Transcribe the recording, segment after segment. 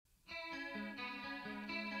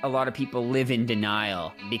a lot of people live in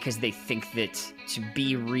denial because they think that to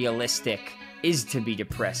be realistic is to be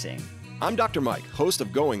depressing. I'm Dr. Mike, host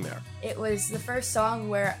of Going There. It was the first song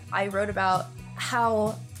where I wrote about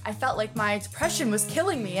how I felt like my depression was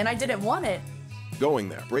killing me and I didn't want it. Going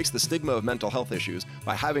There breaks the stigma of mental health issues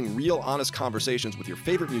by having real, honest conversations with your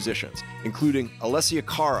favorite musicians, including Alessia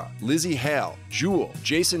Cara, Lizzie Hale, Jewel,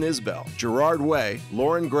 Jason Isbell, Gerard Way,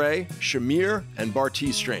 Lauren Gray, Shamir, and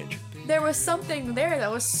Bartees Strange. There was something there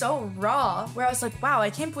that was so raw, where I was like, wow, I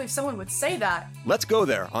can't believe someone would say that. Let's go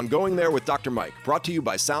there on Going There with Dr. Mike, brought to you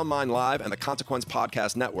by Sound Mind Live and the Consequence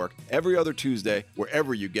Podcast Network every other Tuesday,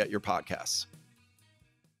 wherever you get your podcasts.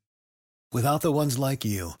 Without the ones like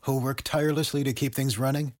you, who work tirelessly to keep things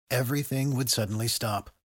running, everything would suddenly stop.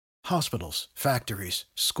 Hospitals, factories,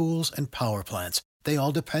 schools, and power plants, they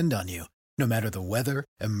all depend on you. No matter the weather,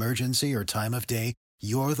 emergency, or time of day,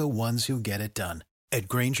 you're the ones who get it done. At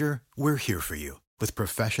Grainger, we're here for you with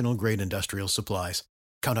professional-grade industrial supplies.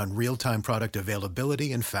 Count on real-time product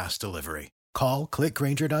availability and fast delivery. Call, click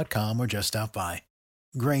Grainger.com, or just stop by.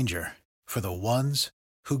 Grainger, for the ones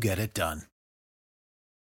who get it done.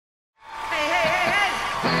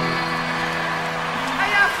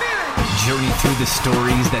 Journey through the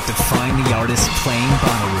stories that define the artists playing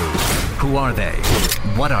Bonnaroo. Who are they?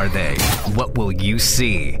 What are they? What will you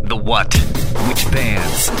see? The what? Which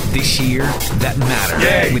bands? This year, that matter.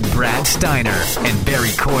 Yay. With Brad Steiner and Barry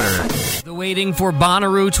Corder. The waiting for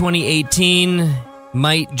Bonnaroo 2018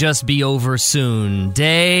 might just be over soon.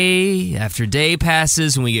 Day after day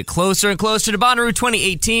passes and we get closer and closer to Bonnaroo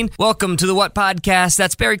 2018. Welcome to the What Podcast.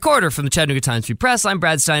 That's Barry Corder from the Chattanooga Times-Free Press. I'm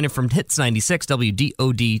Brad Steiner from Hits 96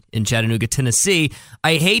 WDOD in Chattanooga, Tennessee.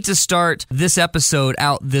 I hate to start this episode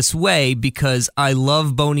out this way because I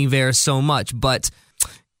love Bon Iver so much, but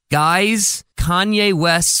guys, Kanye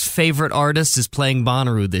West's favorite artist is playing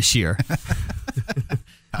Bonnaroo this year.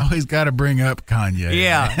 I always got to bring up Kanye.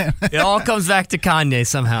 Yeah, it all comes back to Kanye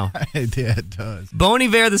somehow. It does. Bon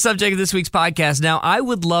Iver, the subject of this week's podcast. Now, I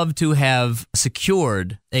would love to have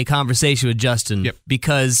secured a conversation with Justin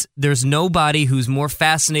because there's nobody who's more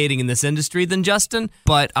fascinating in this industry than Justin,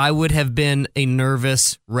 but I would have been a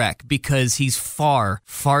nervous wreck because he's far,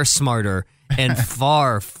 far smarter and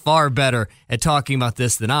far, far better at talking about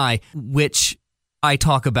this than I, which I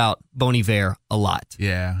talk about Bon Iver a lot.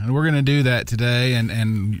 Yeah, and we're going to do that today,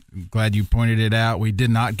 and glad you pointed it out. We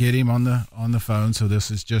did not get him on the phone, so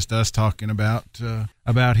this is just us talking about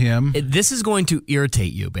him. This is going to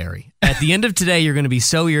irritate you, Barry. At the end of today, you're going to be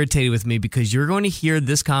so irritated with me because you're going to hear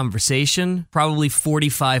this conversation probably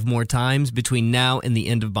 45 more times between now and the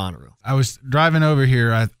end of Bonnaroo. I was driving over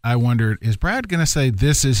here. I wondered, is Brad going to say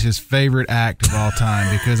this is his favorite act of all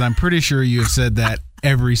time? Because I'm pretty sure you have said that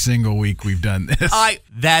every single week we've done this.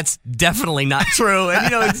 That's definitely not true. And you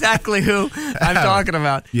know exactly who I'm talking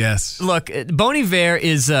about. Yes. Look, Bon Iver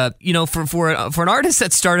is, for an artist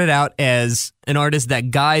that started out as an artist that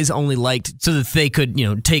guys only liked so that they could,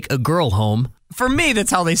 take a girl home. For me, that's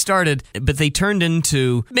how they started. But they turned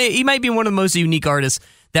into, he might be one of the most unique artists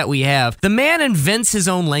that we have. The man invents his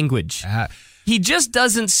own language. He just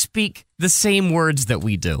doesn't speak the same words that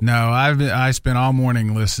we do. No, I spent all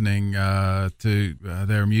morning listening to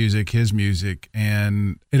their music, his music,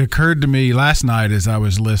 and it occurred to me last night as I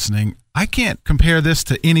was listening, I can't compare this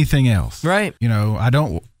to anything else. Right. I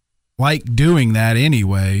don't like doing that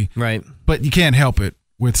anyway. Right. But you can't help it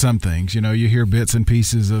with some things. You hear bits and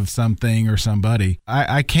pieces of something or somebody.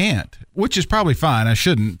 I can't, which is probably fine. I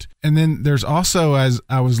shouldn't. And then there's also, as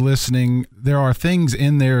I was listening, there are things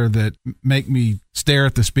in there that make me stare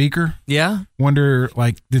at the speaker. Yeah. Wonder,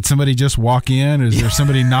 did somebody just walk in? Is there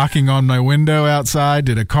somebody knocking on my window outside?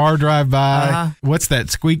 Did a car drive by? Uh-huh. What's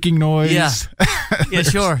that squeaking noise? Yeah. Yeah,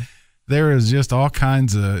 sure. There is just all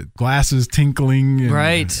kinds of glasses tinkling. And,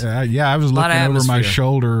 right. I was looking over my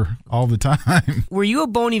shoulder all the time. Were you a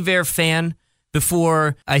Bon Iver fan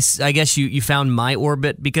before, I guess, you found my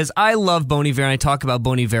orbit? Because I love Bon Iver, and I talk about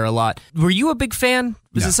Bon Iver a lot. Were you a big fan?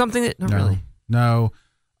 Was it something that... Not really. No.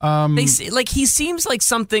 He seems like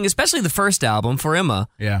something, especially the first album, For Emma,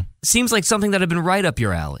 seems like something that had been right up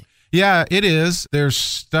your alley. Yeah, it is. There's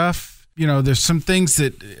stuff... there's some things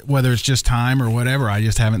that, whether it's just time or whatever, I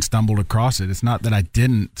just haven't stumbled across it. It's not that I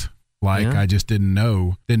didn't like, I just didn't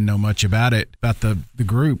know much about it, about the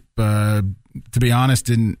group. To be honest,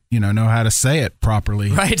 didn't, know how to say it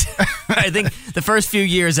properly. Right. I think the first few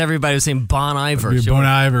years, everybody was saying Bon Iver. Sure. Bon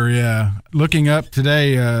Iver, yeah. Looking up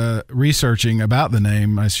today, researching about the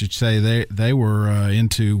name, I should say they were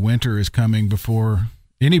into Winter is Coming Before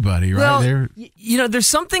anybody, right? Well, there's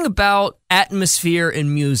something about atmosphere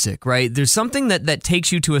in music, right? There's something that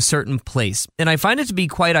takes you to a certain place. And I find it to be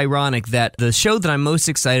quite ironic that the show that I'm most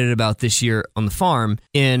excited about this year on the farm,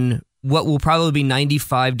 in what will probably be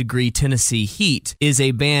 95-degree Tennessee heat, is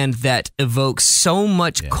a band that evokes so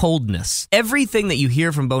much coldness. Everything that you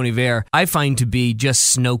hear from Bon Iver, I find to be just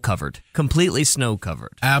snow-covered, completely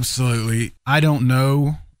snow-covered. Absolutely. I don't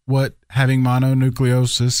know what having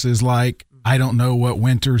mononucleosis is like. I don't know what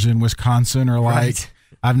winters in Wisconsin are like. Right.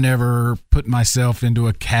 I've never put myself into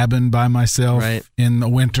a cabin by myself in the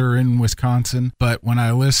winter in Wisconsin. But when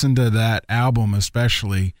I listen to that album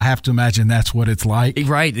especially, I have to imagine that's what it's like.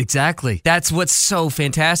 Right, exactly. That's what's so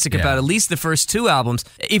fantastic about at least the first two albums.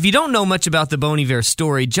 If you don't know much about the Bon Iver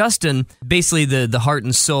story, Justin, basically the heart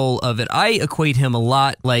and soul of it, I equate him a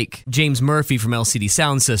lot like James Murphy from LCD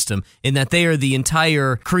Sound System, in that they are the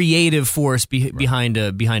entire creative force behind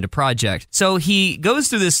a project. So he goes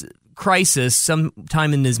through this crisis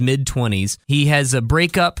sometime in his mid-20s. He has a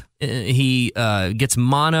breakup. He gets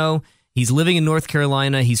mono. He's living in North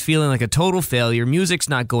Carolina. He's feeling like a total failure. Music's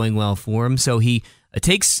not going well for him. So he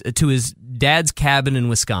takes to his dad's cabin in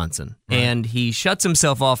Wisconsin, and he shuts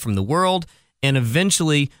himself off from the world and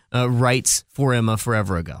eventually writes For Emma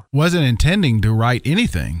Forever Ago. Wasn't intending to write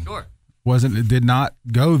anything. Sure. Did not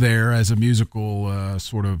go there as a musical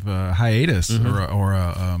sort of hiatus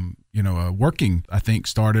or working. I think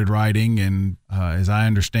started writing, and as I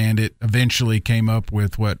understand it, eventually came up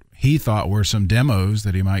with what he thought were some demos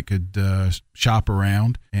that he could shop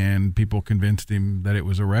around, and people convinced him that it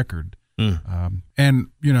was a record.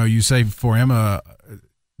 And you say For Emma,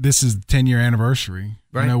 this is the 10-year anniversary.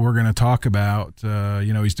 Right. We're going to talk about,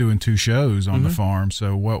 he's doing 2 shows on the farm.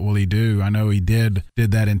 So what will he do? I know he did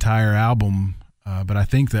that entire album, but I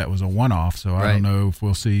think that was a one-off. So I don't know if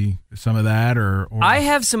we'll see some of that or I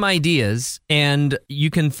have some ideas, and you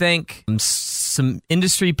can thank some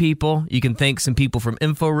industry people. You can thank some people from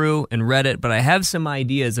Inforoo and Reddit, but I have some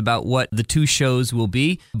ideas about what the 2 shows will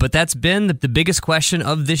be. But that's been the biggest question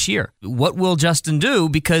of this year. What will Justin do?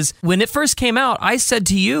 Because when it first came out, I said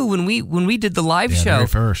to you when we did the live show,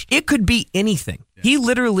 it could be anything. He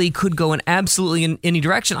literally could go in absolutely in any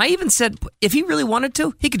direction. I even said if he really wanted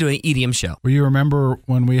to, he could do an EDM show. Well, you remember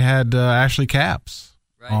when we had Ashley Capps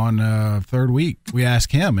on third week? We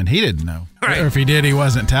asked him, and he didn't know. Or if he did, he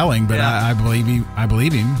wasn't telling. But I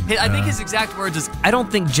believe him. I think his exact words is, "I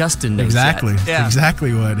don't think Justin knows exactly. Yet." Yeah.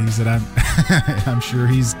 Exactly what he said. I'm sure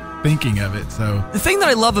he's thinking of it. So the thing that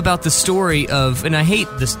I love about the story of, and I hate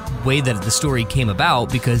this way that the story came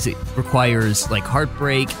about because it requires like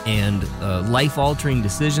heartbreak and life-altering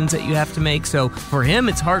decisions that you have to make. So for him,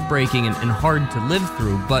 it's heartbreaking and hard to live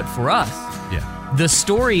through. But for us, the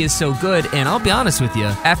story is so good, and I'll be honest with you,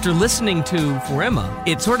 after listening to For Emma,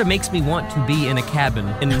 it sort of makes me want to be in a cabin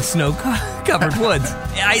in the snow-covered woods.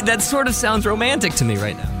 That sort of sounds romantic to me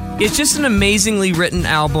right now. It's just an amazingly written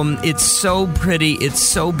album. It's so pretty. It's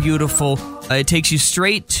so beautiful. It takes you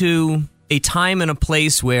straight to a time and a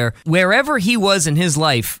place where wherever he was in his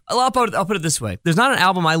life, I'll put it this way. There's not an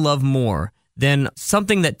album I love more than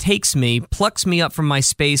something that takes me, plucks me up from my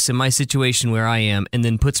space and my situation where I am, and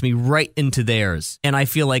then puts me right into theirs. And I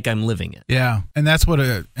feel like I'm living it. Yeah, and that's what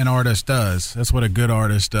an artist does. That's what a good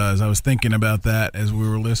artist does. I was thinking about that as we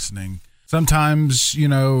were listening. Sometimes,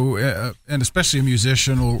 and especially a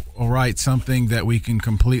musician will write something that we can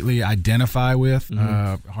completely identify with,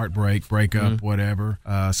 heartbreak, breakup, whatever.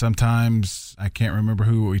 Sometimes, I can't remember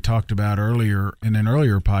who we talked about earlier in an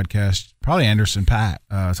earlier podcast, probably Anderson .Paak,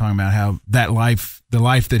 talking about how the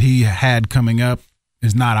life that he had coming up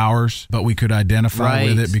is not ours, but we could identify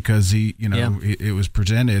with it because it was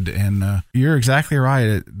presented. And you're exactly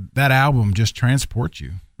right. That album just transports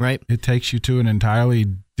you. Right. It takes you to an entirely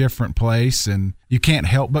different place, and you can't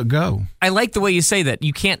help but go. I like the way you say that.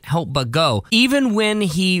 You can't help but go. Even when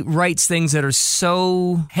he writes things that are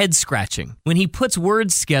so head-scratching, when he puts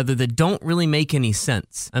words together that don't really make any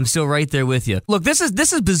sense, I'm still right there with you. Look, this is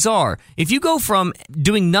bizarre. If you go from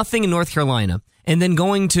doing nothing in North Carolina and then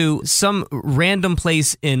going to some random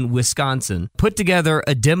place in Wisconsin, put together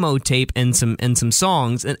a demo tape and some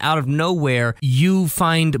songs, and out of nowhere, you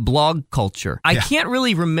find blog culture. I can't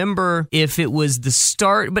really remember if it was the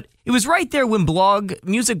start, but it was right there when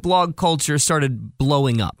music blog culture started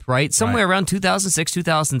blowing up, right? Somewhere around 2006,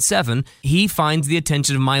 2007, he finds the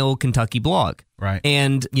attention of My Old Kentucky Blog. Right.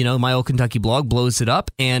 And, My Old Kentucky Blog blows it up,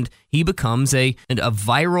 and he becomes a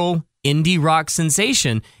viral indie rock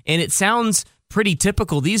sensation. And it sounds pretty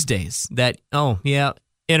typical these days that,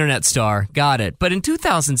 Internet star. Got it. But in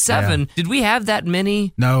 2007, did we have that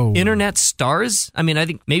many internet stars? I mean, I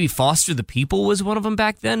think maybe Foster the People was one of them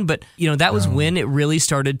back then, but that was when it really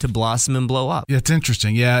started to blossom and blow up. It's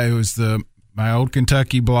interesting. Yeah, it was my old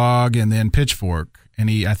Kentucky blog and then Pitchfork. And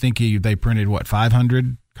I think they printed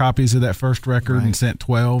 500 copies of that first record and sent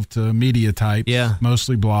 12 to media types,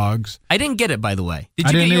 mostly blogs. I didn't get it, by the way.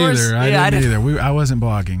 Did you get yours? I didn't either. I wasn't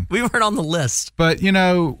blogging. We weren't on the list. But,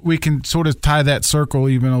 we can sort of tie that circle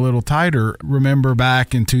even a little tighter. Remember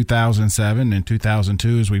back in 2007 and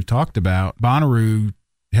 2002, as we've talked about, Bonnaroo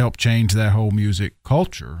helped change that whole music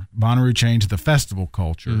culture. Bonnaroo changed the festival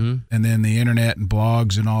culture, and then the internet and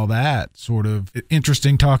blogs and all that. Sort of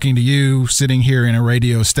interesting talking to you, sitting here in a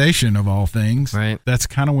radio station of all things. Right. That's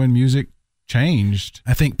kind of when music changed.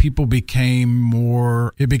 I think people it became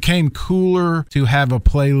cooler to have a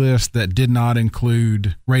playlist that did not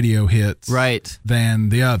include radio hits than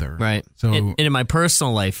the other. Right. So, and in my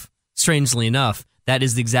personal life, strangely enough, that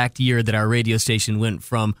is the exact year that our radio station went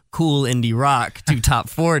from cool indie rock to top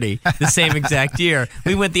 40. The same exact year.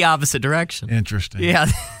 We went the opposite direction. Interesting. Yeah.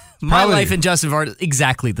 My life and Justin Vard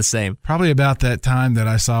exactly the same. Probably about that time that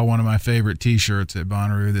I saw one of my favorite T-shirts at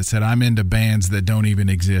Bonnaroo that said, "I'm into bands that don't even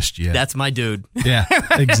exist yet." That's my dude. Yeah,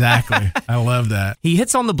 exactly. I love that. He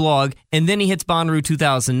hits on the blog, and then he hits Bonnaroo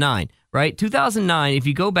 2009. Right? 2009, if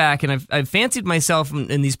you go back, and I've fancied myself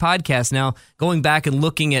in these podcasts now, going back and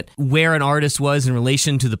looking at where an artist was in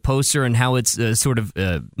relation to the poster and how it's sort of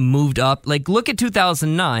moved up. Like, look at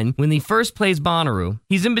 2009, when he first plays Bonnaroo.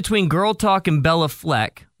 He's in between Girl Talk and Bella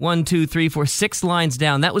Fleck. 1, 2, 3, 4, 6 lines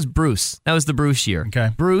down. That was Bruce. That was the Bruce year. Okay.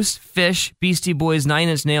 Bruce, Fish, Beastie Boys, 9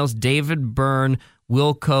 Inch Nails, David Byrne,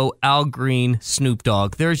 Wilco, Al Green, Snoop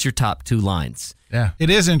Dogg. There's your top 2 lines. Yeah. It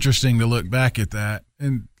is interesting to look back at that.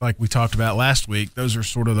 And like we talked about last week, those are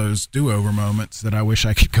sort of those do-over moments that I wish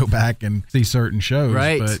I could go back and see certain shows.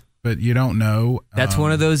 Right. But you don't know. That's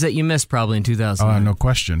one of those that you missed probably in 2009. No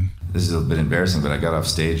question. This is a bit embarrassing, but I got off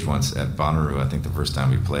stage once at Bonnaroo. I think the first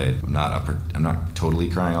time we played. I'm not totally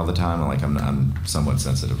crying all the time. I'm somewhat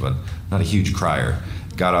sensitive, but not a huge crier.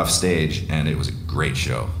 Got off stage and it was a great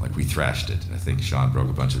show. Like, we thrashed it. I think Sean broke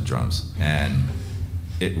a bunch of drums, and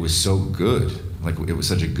it was so good. Like, it was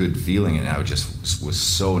such a good feeling, and I just was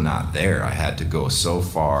so not there. I had to go so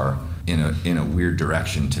far in a weird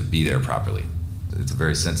direction to be there properly. It's a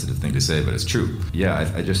very sensitive thing to say, but it's true.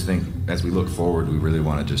 Yeah, I just think as we look forward, we really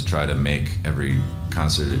want to just try to make every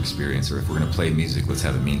concert experience, or if we're going to play music, let's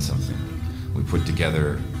have it mean something. We put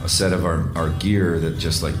together a set of our gear that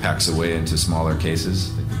just packs away into smaller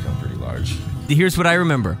cases. They become pretty large. Here's what I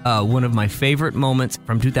remember. One of my favorite moments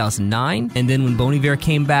from 2009, and then when Bon Iver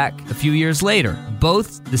came back a few years later.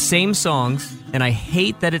 Both the same songs, and I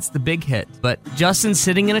hate that it's the big hit, but Justin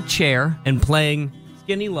sitting in a chair and playing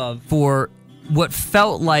Skinny Love for what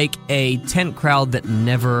felt like a tent crowd that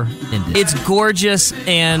never ended. It's gorgeous,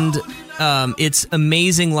 and it's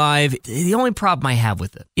amazing live. The only problem I have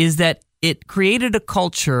with it is that it created a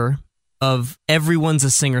culture of everyone's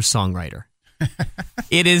a singer-songwriter.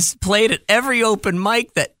 It is played at every open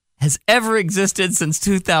mic that has ever existed since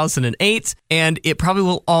 2008, and it probably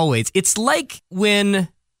will always. It's like when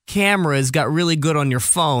cameras got really good on your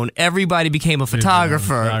phone, everybody became a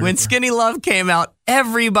photographer. When Skinny Love came out,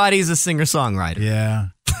 everybody's a singer-songwriter. Yeah.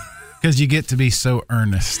 Because you get to be so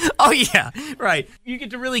earnest. Oh, yeah, right. You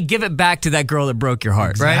get to really give it back to that girl that broke your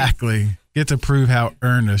heart, right? Exactly. Get to prove how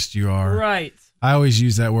earnest you are. Right. I always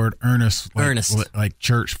use that word earnest, like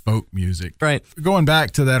church folk music. Right. Going back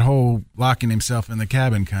to that whole locking himself in the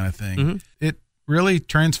cabin kind of thing, it really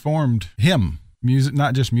transformed him, music,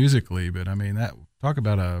 not just musically, but I mean, talk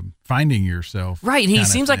about finding yourself. Right. He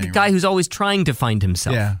seems like a guy who's always trying to find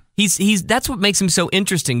himself. Yeah. He's that's what makes him so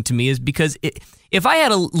interesting to me, is because if I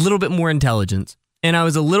had a little bit more intelligence, and I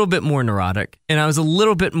was a little bit more neurotic, and I was a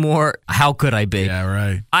little bit more, how could I be? Yeah,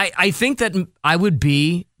 right. I think that I would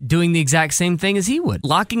be doing the exact same thing as he would.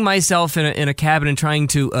 Locking myself in a cabin and trying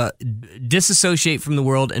to disassociate from the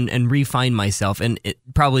world and refine myself, and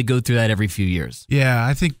probably go through that every few years. Yeah,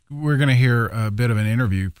 I think we're going to hear a bit of an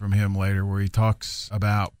interview from him later where he talks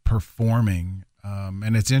about performing.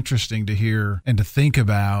 And it's interesting to hear and to think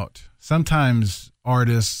about sometimes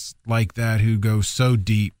artists like that who go so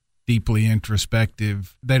deeply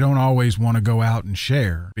introspective, they don't always want to go out and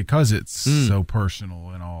share because it's so personal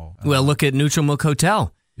and all. Well, look at Neutral Milk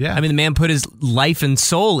Hotel. Yeah. I mean, the man put his life and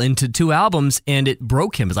soul into 2 albums, and it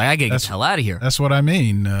broke him. It's like, I gotta get the hell out of here. That's what I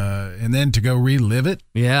mean. And then to go relive it,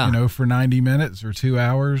 for 90 minutes or 2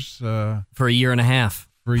 hours. For a year and a half.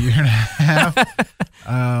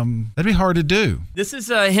 That'd be hard to do. This is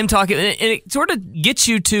him talking, and it sort of gets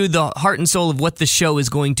you to the heart and soul of what the show is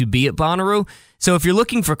going to be at Bonnaroo. So if you're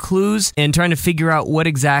looking for clues and trying to figure out what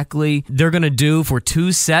exactly they're going to do for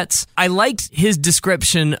 2 sets, I liked his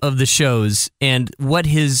description of the shows and what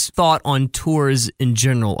his thought on tours in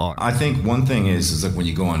general are. I think one thing is like when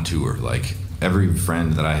you go on tour, like every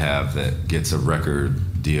friend that I have that gets a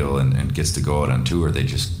record deal and gets to go out on tour, they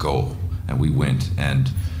just go. And we went, and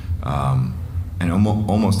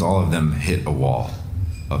almost all of them hit a wall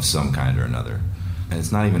of some kind or another. And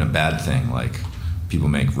it's not even a bad thing. Like, people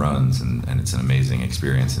make runs, and it's an amazing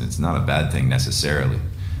experience, and it's not a bad thing necessarily.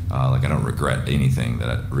 Like, I don't regret anything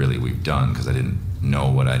that really we've done because I didn't know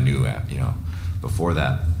what I knew before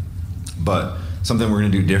that. But something we're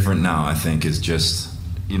going to do different now, I think, is just,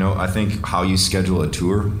 I think how you schedule a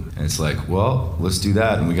tour. And it's like, well, let's do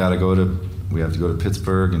that, and we have to go to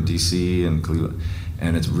Pittsburgh and DC and Cleveland,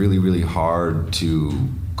 and it's really, really hard to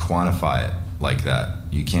quantify it like that.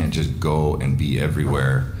 You can't just go and be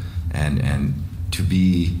everywhere, and to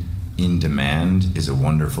be in demand is a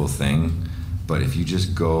wonderful thing, but if you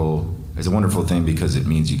just go, it's a wonderful thing because it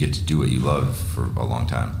means you get to do what you love for a long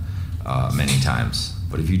time, many times.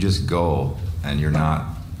 But if you just go and you're not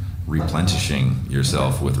replenishing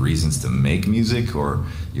yourself with reasons to make music, or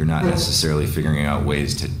you're not necessarily figuring out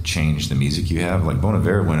ways to change the music you have, like Bon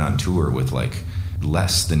Iver went on tour with like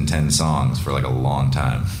less than 10 songs for like a long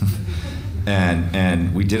time.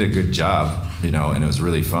 and we did a good job, and it was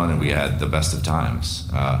really fun, and we had the best of times.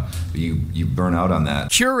 You burn out on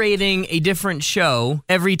that. Curating a different show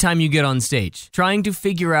every time you get on stage. Trying to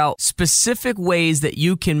figure out specific ways that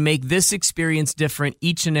you can make this experience different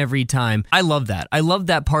each and every time. I love that. I love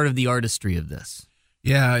that part of the artistry of this.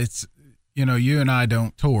 Yeah, it's, you and I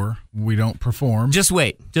don't tour. We don't perform. Just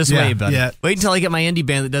wait. Wait, buddy. Yeah. Wait until I get my indie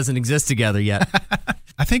band that doesn't exist together yet.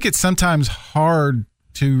 I think it's sometimes hard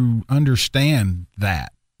to understand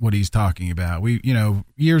that, what he's talking about. We,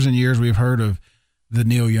 years and years we've heard of the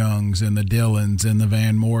Neil Youngs and the Dylans and the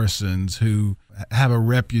Van Morrisons who have a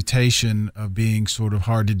reputation of being sort of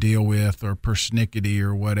hard to deal with or persnickety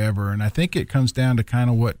or whatever. And I think it comes down to kind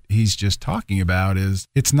of what he's just talking about is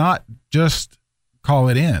it's not just call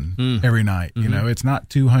it in every night. Mm-hmm. It's not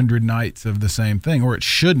 200 nights of the same thing, or it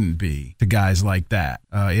shouldn't be to guys like that.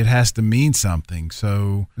 It has to mean something.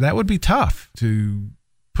 So that would be tough to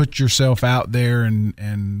put yourself out there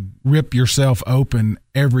and rip yourself open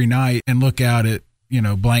every night and look out at,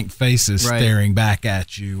 blank faces staring back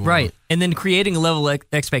at you. Right. And then creating a level of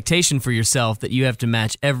expectation for yourself that you have to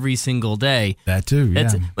match every single day. That too, yeah.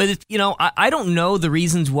 But, I don't know the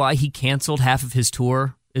reasons why he canceled half of his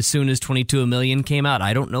tour as soon as 22 A Million came out.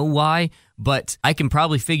 I don't know why, but I can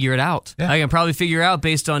probably figure it out. Yeah. I can probably figure out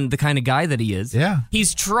based on the kind of guy that he is. Yeah.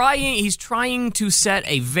 He's trying to set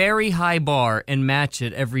a very high bar and match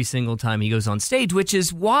it every single time he goes on stage, which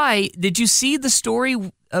is why, did you see the story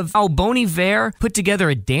of how Bon Iver put together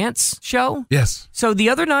a dance show? Yes. So the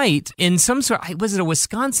other night in some sort, was it a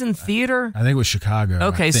Wisconsin theater? I think it was Chicago.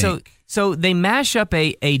 Okay, so they mash up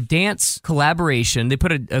a dance collaboration. They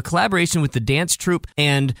put a collaboration with the dance troupe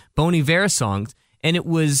and Bon Iver songs, and it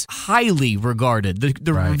was highly regarded.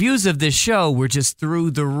 The reviews of this show were just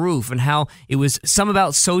through the roof, and how it was some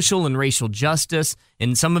about social and racial justice,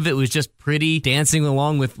 and some of it was just pretty dancing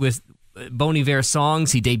along with Bon Iver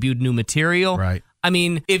songs. He debuted new material. Right. I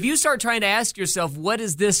mean, if you start trying to ask yourself, what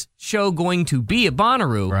is this show going to be at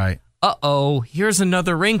Bonnaroo? Right. Here's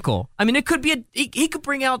another wrinkle. I mean, it could be he could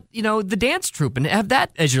bring out, the dance troupe and have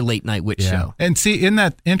that as your late night witch show. And see, isn't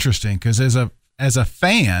that interesting? Because as a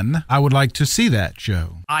fan, I would like to see that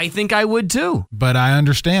show. I think I would too. But I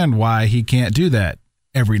understand why he can't do that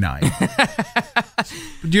every night.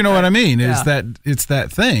 Do you know what I mean? Is that it's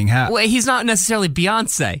that thing? Well, he's not necessarily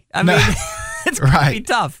Beyonce. I mean, it's going to be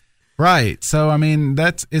tough. Right. So, I mean,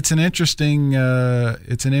 it's an interesting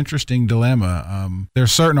dilemma.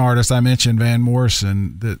 There's certain artists, I mentioned Van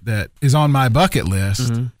Morrison, that is on my bucket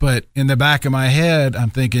list, but in the back of my head, I'm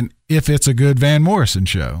thinking, if it's a good Van Morrison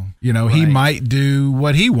show, he might do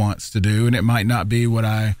what he wants to do, and it might not be what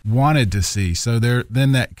I wanted to see. So there's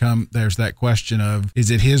that question of, is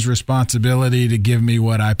it his responsibility to give me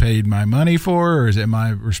what I paid my money for, or is it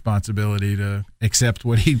my responsibility to accept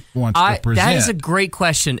what he wants to present? That is a great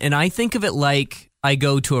question, and I think of it like I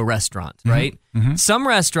go to a restaurant, right? Mm-hmm. Some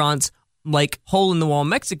restaurants, like hole-in-the-wall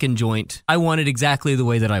Mexican joint, I want it exactly the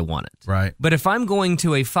way that I want it. Right. But if I'm going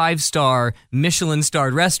to a 5-star,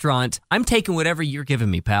 Michelin-starred restaurant, I'm taking whatever you're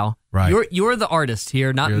giving me, pal. Right. You're the artist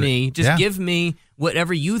here, not me. Just give me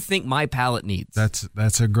whatever you think my palate needs.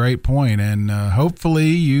 That's a great point, and hopefully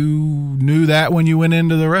you knew that when you went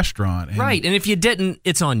into the restaurant. Right, and if you didn't,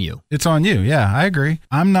 it's on you. It's on you, yeah, I agree.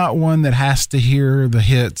 I'm not one that has to hear the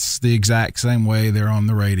hits the exact same way they're on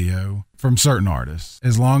the radio. from certain artists,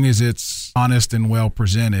 as long as it's honest and well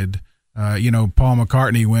presented. Paul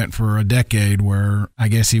McCartney went for a decade where I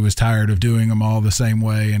guess he was tired of doing them all the same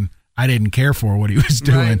way, and I didn't care for what he was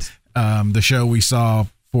doing. Right. The show we saw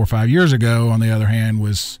 4 or 5 years ago, on the other hand,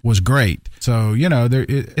 was great. So,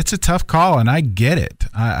 it's a tough call, and I get it.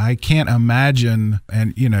 I can't imagine,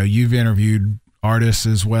 and, you've interviewed artists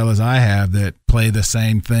as well as I have that play the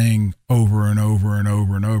same thing over and over and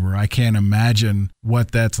over and over. I can't imagine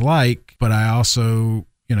what that's like, but I also,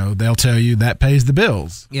 they'll tell you that pays the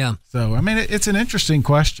bills. Yeah. So, it's an interesting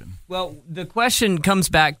question. Well, the question comes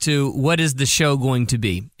back to what is the show going to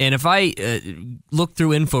be? And if I look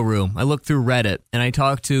through InfoRoom, I look through Reddit, and I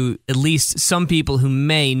talk to at least some people who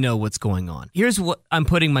may know what's going on. Here's what I'm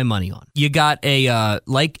putting my money on. You got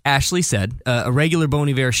like Ashley said, a regular Bon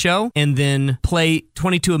Iver show, and then play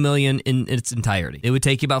 22 a Million in its entirety. It would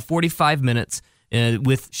take you about 45 minutes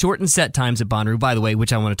with shortened set times at Bonnaroo, by the way,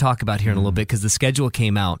 which I want to talk about here in a little bit because the schedule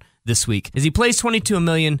came out this week, is he plays 22 a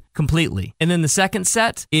Million completely. And then the second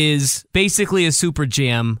set is basically a super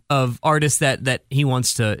jam of artists that he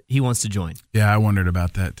wants to join. Yeah, I wondered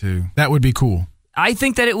about that too. That would be cool. I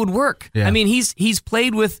think that it would work. Yeah. He's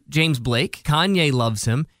played with James Blake. Kanye loves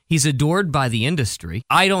him. He's adored by the industry.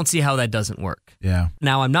 I don't see how that doesn't work. Yeah.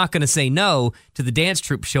 Now, I'm not going to say no to the dance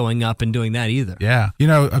troupe showing up and doing that either. Yeah.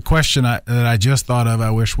 A question that I just thought of,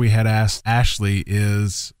 I wish we had asked Ashley,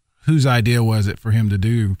 is whose idea was it for them to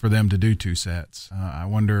do 2 sets? I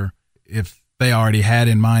wonder if they already had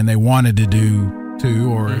in mind they wanted to do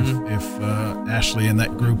 2, or if Ashley and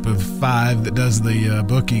that group of 5 that does the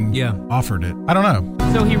booking offered it. I don't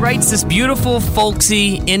know. So he writes this beautiful,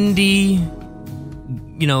 folksy, indie,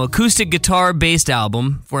 acoustic guitar-based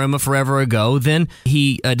album for Emma Forever Ago. Then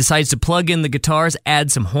he decides to plug in the guitars,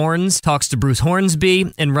 add some horns, talks to Bruce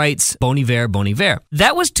Hornsby, and writes Bon Iver, Bon Iver.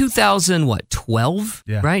 That was 2012,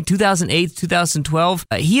 right? 2008, 2012.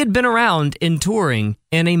 He had been around and touring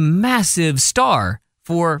and a massive star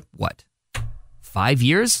for, 5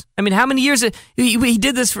 years? How many years? He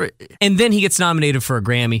did this for... And then he gets nominated for a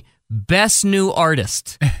Grammy. Best New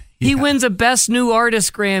Artist. He wins a Best New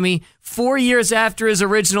Artist Grammy 4 years after his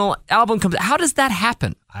original album comes out. How does that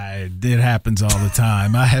happen? It happens all the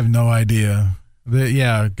time. I have no idea.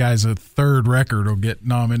 Guys, a third record will get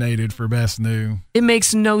nominated for Best New. It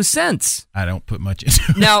makes no sense. I don't put much into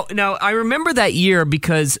it. Now, I remember that year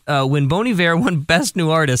because when Bon Iver won Best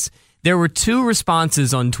New Artist, there were 2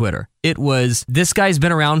 responses on Twitter. It was, this guy's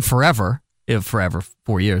been around forever,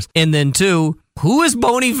 4 years. And then 2, who is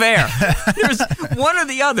Bon Iver? There's one or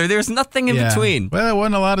the other. There's nothing in between. Well, there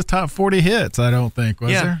wasn't a lot of top 40 hits, I don't think,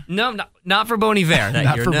 was there? No, not for Bon Iver that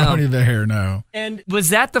not year. for Bon Iver, no. And was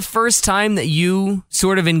that the first time that you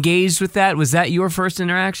sort of engaged with that? Was that your first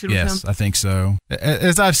interaction with him? Yes, I think so.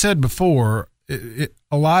 As I've said before,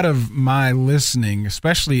 a lot of my listening,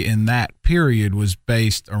 especially in that period, was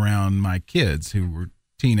based around my kids who were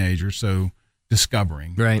teenagers, so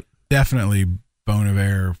discovering. Right. Definitely Bon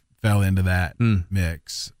Iver fell into that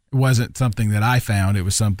mix. It wasn't something that I found. It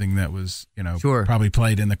was something that was, probably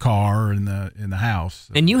played in the car or in the house.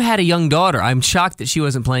 So. And you had a young daughter. I'm shocked that she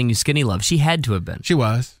wasn't playing you Skinny Love. She had to have been. She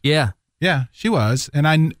was. Yeah. Yeah, she was. And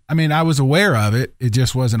I was aware of it. It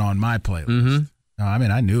just wasn't on my playlist.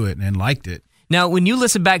 Mm-hmm. I knew it and liked it. Now, when you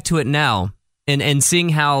listen back to it now, and seeing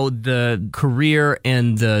how the career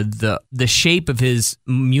and the shape of his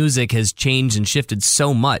music has changed and shifted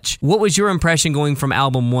so much, what was your impression going from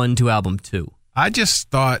album 1 to album 2? I just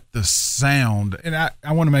thought the sound, and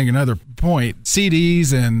I want to make another point,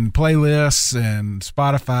 CDs and playlists and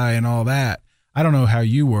Spotify and all that, I don't know how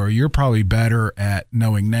you were. You're probably better at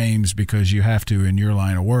knowing names because you have to in your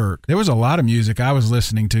line of work. There was a lot of music I was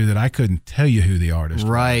listening to that I couldn't tell you who the artist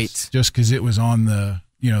was. Just because it was on the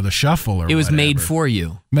shuffle or whatever. It was made for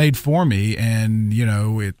you. Made for me, and,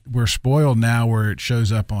 we're spoiled now where it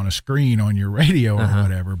shows up on a screen on your radio or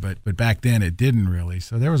whatever, but back then it didn't really.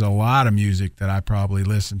 So there was a lot of music that I probably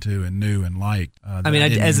listened to and knew and liked. I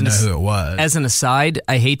didn't even know who it was. As an aside,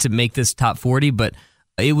 I hate to make this top 40, but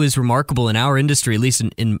it was remarkable in our industry, at least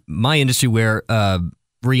in my industry, where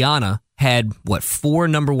Rihanna had, 4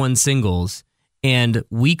 number 1 singles, and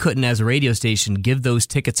we couldn't, as a radio station, give those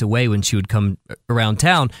tickets away when she would come around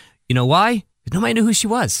town. You know why? Nobody knew who she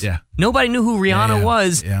was. Yeah. Nobody knew who Rihanna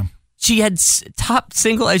was. Yeah. She had top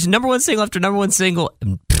single, number 1 single after number 1 single.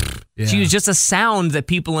 And she was just a sound that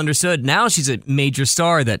people understood. Now she's a major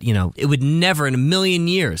star that, it would never in a million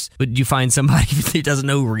years would you find somebody who doesn't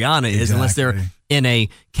know who Rihanna is unless they're in a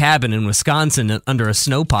cabin in Wisconsin under a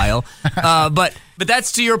snow pile. But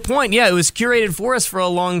that's to your point. Yeah, it was curated for us for a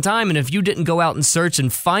long time. And if you didn't go out and search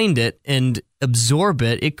and find it and absorb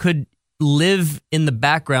it, it could live in the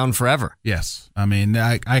background forever. Yes. I mean,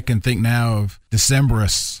 I can think now of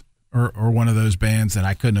Decemberists or one of those bands that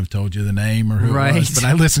I couldn't have told you the name or who it was, but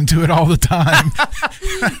I listen to it all the time.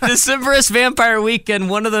 Decemberist Vampire Weekend,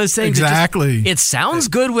 one of those things. Exactly. It sounds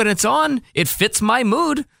good when it's on. It fits my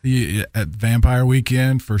mood. At Vampire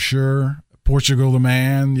Weekend, for sure. Portugal the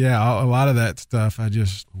Man, yeah, a lot of that stuff.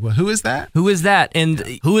 Who is that? Who is that?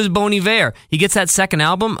 And who is Bon Iver? He gets that second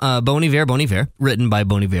album, Bon Iver, written by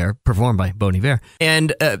Bon Iver, performed by Bon Iver,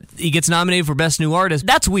 and he gets nominated for Best New Artist.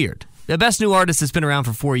 That's weird. The Best New Artist that's been around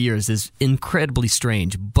for 4 years is incredibly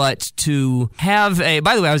strange. But to have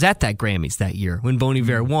by the way, I was at that Grammys that year when Bon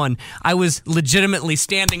Iver won. I was legitimately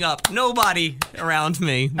standing up. Nobody around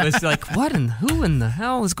me was like, who in the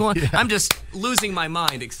hell is going on? Yeah. I'm just losing my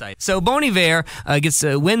mind excited. So Bon Iver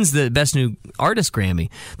wins the Best New Artist Grammy.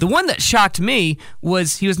 The one that shocked me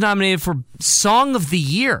was he was nominated for Song of the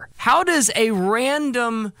Year. How does a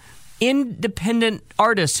random independent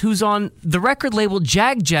artist who's on the record label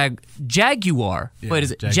Jaguar. Yeah, what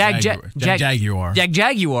is it? Jaguar.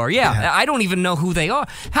 Jaguar, yeah. I don't even know who they are.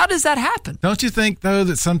 How does that happen? Don't you think, though,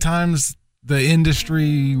 that sometimes the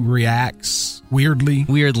industry reacts weirdly?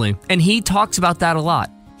 Weirdly. And he talks about that a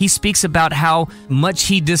lot. He speaks about how much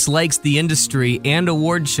he dislikes the industry and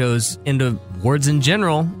award shows and awards in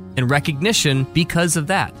general and recognition because of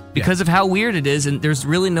that. Because of how weird it is, and there's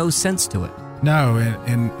really no sense to it. No,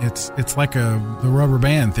 and it's like the rubber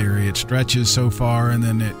band theory. It stretches so far and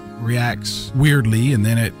then it reacts weirdly and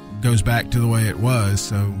then it goes back to the way it was.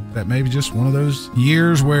 So that may be just one of those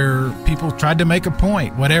years where people tried to make a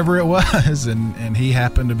point, whatever it was, and he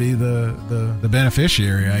happened to be the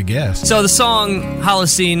beneficiary, I guess. So the song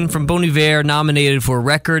Holocene from Bon Iver, nominated for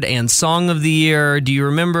Record and Song of the Year. Do you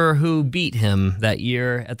remember who beat him that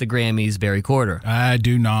year at the Grammys, Barry Corder? I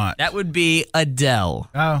do not. That would be Adele.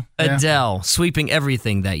 Oh, yeah. Adele, sweeping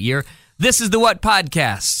everything that year. This is the What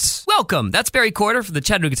Podcasts. Welcome. That's Barry Corder for the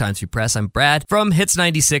Chattanooga Times-Free Press. I'm Brad from Hits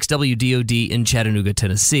 96 WDOD in Chattanooga,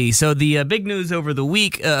 Tennessee. So the big news over the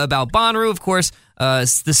week about Bonnaroo, of course,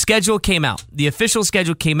 the schedule came out. The official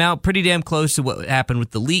schedule came out pretty damn close to what happened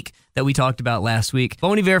with the leak that we talked about last week.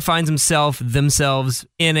 Bon Iver finds themselves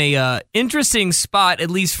in a interesting spot,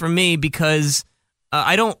 at least for me, because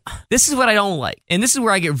this is what I don't like, and this is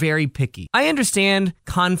where I get very picky. I understand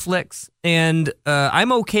conflicts, and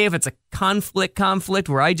I'm okay if it's a conflict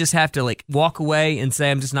where I just have to walk away and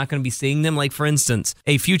say I'm just not going to be seeing them. Like, for instance,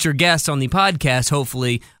 a future guest on the podcast,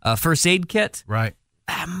 hopefully, First Aid Kit. Right.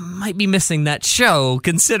 I might be missing that show,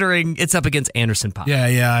 considering it's up against Anderson .Paak.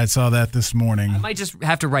 Yeah, I saw that this morning. I might just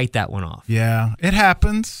have to write that one off. Yeah, it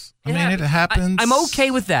happens. It happens. I'm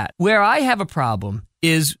okay with that. Where I have a problem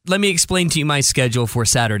is, let me explain to you my schedule for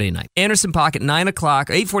Saturday night. Anderson .Paak at 9 o'clock,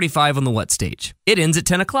 8:45 on the What stage. It ends at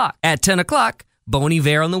 10 o'clock. At 10 o'clock, Bon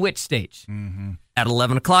Iver on the Which stage. Mm-hmm. At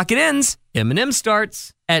 11 o'clock it ends, Eminem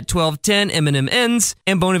starts. At 12:10, Eminem ends,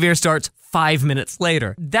 and Bon Iver starts 5 minutes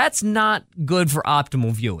later. That's not good for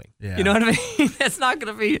optimal viewing. Yeah. You know what I mean? That's not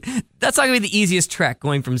going to be the easiest trek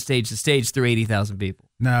going from stage to stage through 80,000 people.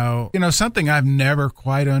 No. Something I've never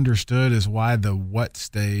quite understood is why the What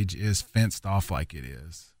stage is fenced off like it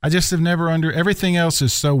is. I just have never everything else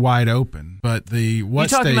is so wide open, but the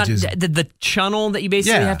What stage is the channel that you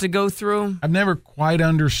basically have to go through. I've never quite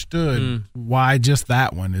understood why just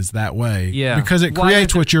that one is that way. Yeah. Because it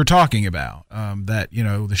creates what you're talking about. That,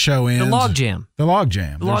 the show ends. The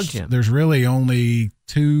logjam. There's really only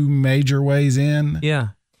two major ways in. Yeah.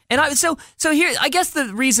 And so here, I guess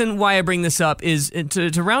the reason why I bring this up is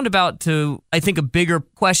to roundabout to, I think, a bigger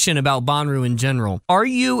question about Bonnaroo in general. Are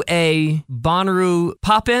you a Bonnaroo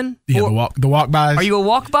pop-in? Yeah, the walk-bys. Are you a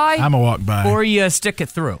walk-by? I'm a walk-by. Or you stick it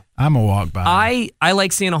through? I'm a walk-by. I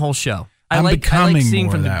like seeing a whole show. I like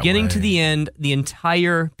seeing from the beginning to the end, the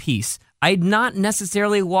entire piece. I'm not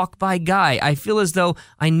necessarily a walk-by guy. I feel as though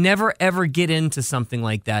I never, ever get into something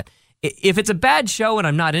like that. If it's a bad show and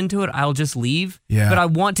I'm not into it, I'll just leave. Yeah. But I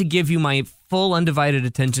want to give you my full undivided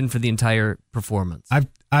attention for the entire performance.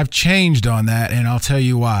 I've changed on that, and I'll tell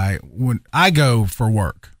you why. When I go for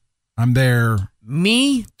work, I'm there.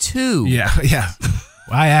 Me too. Yeah.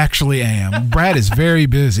 I actually am. Brad is very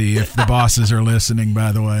busy, if the bosses are listening,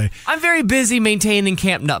 by the way. I'm very busy maintaining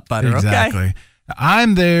Camp Nut Butter, exactly. Okay?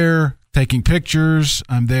 I'm there taking pictures,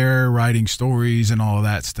 I'm there writing stories and all of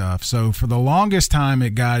that stuff. So for the longest time,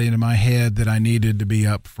 it got into my head that I needed to be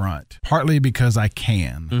up front, partly because I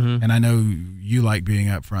can. Mm-hmm. And I know you like being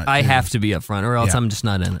up front, I too. have to be up front, or else I'm just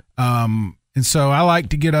not in it. And so I like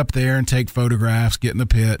to get up there and take photographs, get in the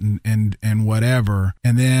pit and whatever.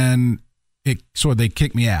 And then they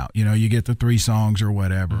kick me out. You get the 3 songs or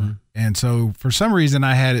whatever. Mm-hmm. And so for some reason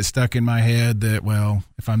I had it stuck in my head that, well,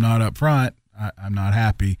 if I'm not up front, I'm not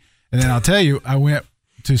happy. And then I'll tell you, I went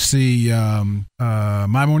to see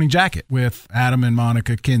My Morning Jacket with Adam and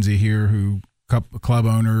Monica Kinsey here, who club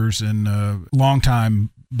owners and longtime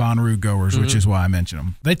Bonnaroo goers, which is why I mentioned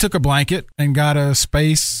them. They took a blanket and got a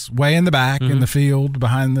space way in the back in the field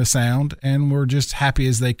behind the sound, and were just happy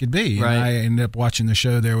as they could be. Right. And I ended up watching the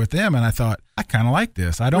show there with them, and I thought, I kind of like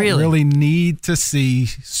this. I don't really need to see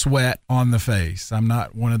sweat on the face. I'm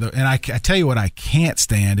not one of the, and I tell you what I can't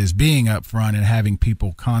stand is being up front and having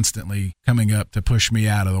people constantly coming up to push me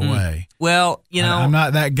out of the way. Well, I'm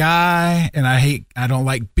not that guy, and I don't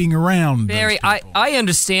like being around Barry, those people. I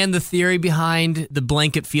understand the theory behind the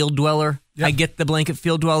blanket field dweller. Yep. I get the blanket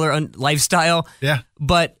field dweller lifestyle. Yeah.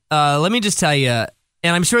 But let me just tell you, and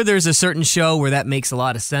I'm sure there's a certain show where that makes a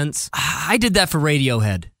lot of sense. I did that for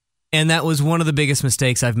Radiohead. And that was one of the biggest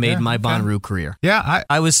mistakes I've made in my Bonnaroo career. Yeah,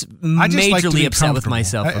 I was majorly upset with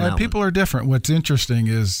myself on that people are different. What's interesting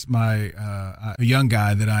is a young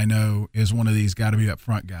guy that I know is one of these got to be up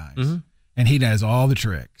front guys. Mm-hmm. And he does all the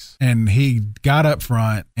tricks. And he got up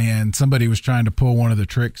front, and somebody was trying to pull one of the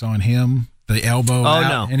tricks on him, the elbow out.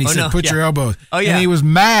 No. And he said, put your elbow. Oh, yeah. And he was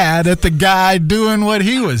mad at the guy doing what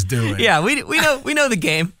he was doing. Yeah, we know the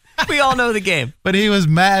game. We all know the game. But he was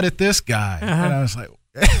mad at this guy. And I was like,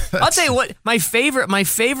 I'll tell you what, my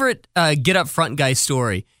favorite get up front guy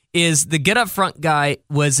story is the get up front guy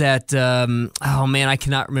was at, I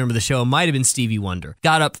cannot remember the show. It might have been Stevie Wonder.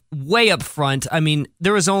 Got up way up front. I mean,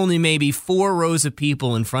 there was only maybe 4 rows of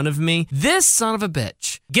people in front of me. This son of a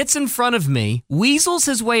bitch gets in front of me, weasels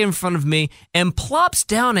his way in front of me, and plops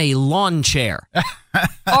down a lawn chair.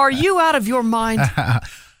 Are you out of your mind?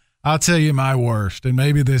 I'll tell you my worst, and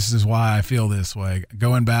maybe this is why I feel this way.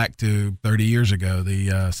 Going back to 30 years ago,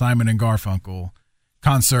 the Simon and Garfunkel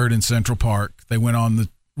concert in Central Park, they went on the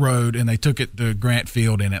road and they took it to Grant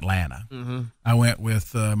Field in Atlanta. Mm-hmm. I went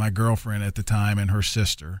with my girlfriend at the time and her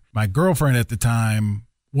sister. My girlfriend at the time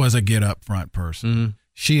was a get up front person. Mm-hmm.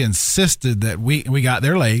 She insisted that we got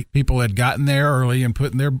there late. People had gotten there early and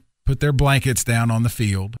put their blankets down on the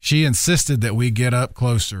field. She insisted that we get up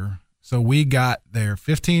closer. So we got there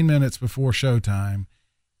 15 minutes before showtime,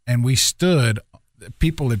 and we stood.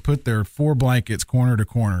 People had put their 4 blankets corner to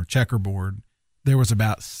corner, checkerboard. There was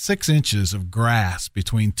about 6 inches of grass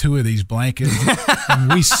between 2 of these blankets,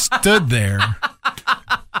 and we stood there.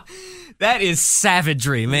 That is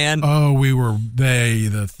savagery, man. Oh,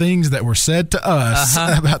 the things that were said to us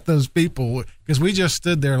about those people, because we just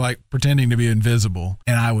stood there like pretending to be invisible,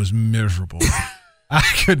 and I was miserable. I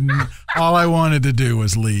couldn't. All I wanted to do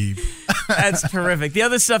was leave. That's terrific. The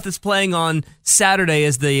other stuff that's playing on Saturday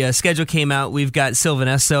as the schedule came out, we've got Sylvan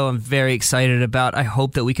Esso I'm very excited about. I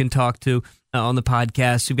hope that we can talk to on the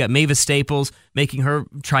podcast. We've got Mavis Staples making her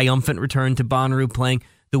triumphant return to Bonnaroo, playing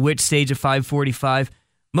the Witch stage at 5:45.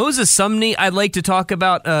 Moses Sumney, I'd like to talk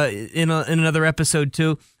about in another episode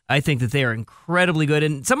too. I think that they are incredibly good.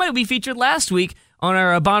 And somebody we featured last week on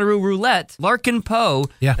our Bonnaroo Roulette, Larkin Poe,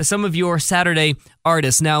 some of your Saturday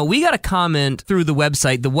artists. Now, we got a comment through the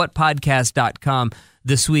website, thewhatpodcast.com,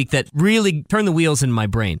 this week that really turned the wheels in my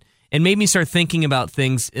brain and made me start thinking about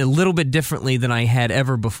things a little bit differently than I had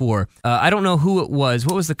ever before. I don't know who it was.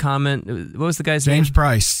 What was the comment? What was the guy's name? James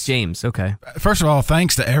Price. James, okay. First of all,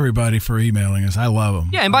 thanks to everybody for emailing us. I love them.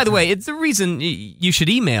 Yeah, and by the way, it's the reason you should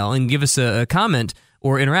email and give us a comment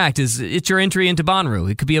or interact is it's your entry into Bonnaroo.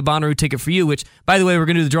 It could be a Bonnaroo ticket for you, which, by the way, we're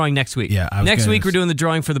going to do the drawing next week. Yeah, next week we're doing the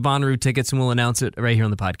drawing for the Bonnaroo tickets, and we'll announce it right here on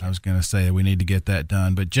the podcast. I was going to say we need to get that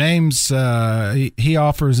done. But James, he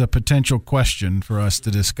offers a potential question for us to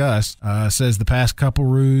discuss. Says the past couple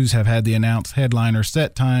roos have had the announced headliner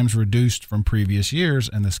set times reduced from previous years,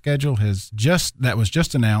 and the schedule was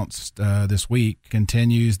just announced this week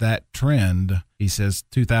continues that trend. He says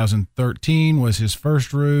 2013 was his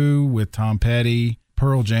first roo with Tom Petty,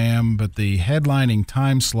 Pearl Jam, but the headlining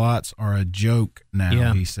time slots are a joke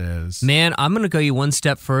now, he says. Man, I'm going to go you one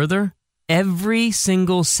step further. Every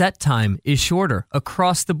single set time is shorter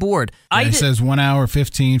across the board. It says 1 hour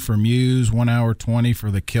 15 for Muse, 1 hour 20 for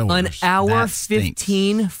the Killers. 1 hour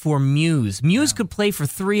 15 for Muse. Muse could play for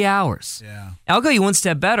 3 hours. Yeah. I'll go you one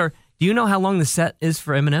step better. Do you know how long the set is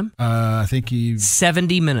for Eminem? I think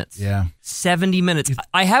 70 minutes. Yeah. 70 minutes.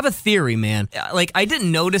 I have a theory, man. Like, I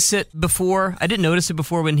didn't notice it before.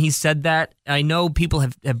 When he said that. I know people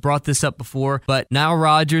have brought this up before, but now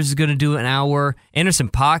Rodgers is going to do an hour. Anderson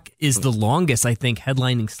 .Paak is the longest, I think,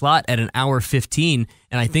 headlining slot at an hour 15,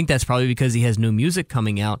 and I think that's probably because he has new music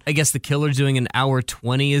coming out. I guess The Killer's doing an hour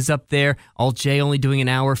 20 is up there. Alt J only doing an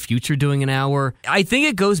hour. Future doing an hour. I think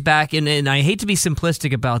it goes back, and I hate to be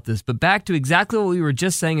simplistic about this, but back to exactly what we were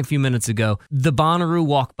just saying a few minutes ago, the Bonnaroo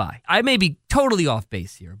walk-by. I may be totally off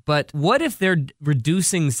base here, but what if they're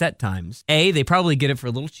reducing set times? A, they probably get it for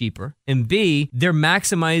a little cheaper, and B, they're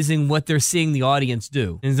maximizing what they're seeing the audience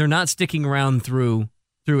do, and they're not sticking around through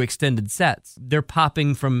extended sets. They're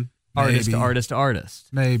popping from artist to artist to artist.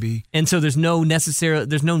 Maybe. And so there's no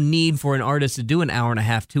need for an artist to do an hour and a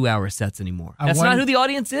half, 2 hour sets anymore. That's not who the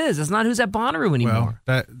audience is. That's not who's at Bonnaroo anymore.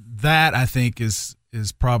 Well, that I think is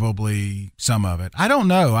probably some of it. I don't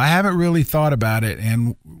know. I haven't really thought about it,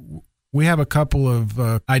 and we have a couple of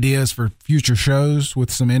ideas for future shows with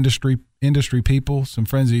some industry people, some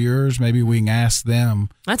friends of yours. Maybe we can ask them.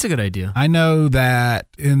 That's a good idea. I know that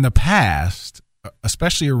in the past,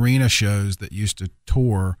 especially arena shows that used to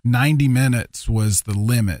tour, 90 minutes was the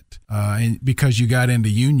limit, and because you got into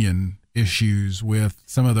union issues with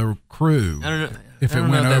some of the crew. I don't know. If it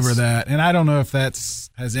went over that, and I don't know if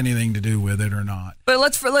has anything to do with it or not.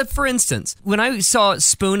 But for instance, when I saw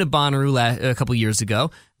Spoon at Bonnaroo a couple years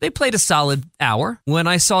ago, they played a solid hour. When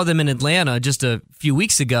I saw them in Atlanta just a few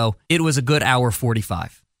weeks ago, it was a good hour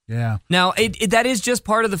 45. Yeah. Now, that is just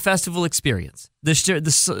part of the festival experience. The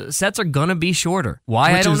sets are going to be shorter.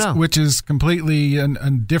 Why? I don't know. Which is completely a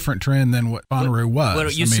different trend than what Bonnaroo was. What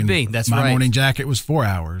it used to be. That's right. My Morning Jacket was 4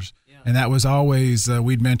 hours. And that was always,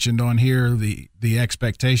 we'd mentioned on here, the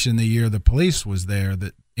expectation the year the Police was there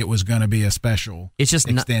that it was going to be a special,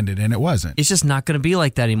 extended, and it wasn't. It's just not going to be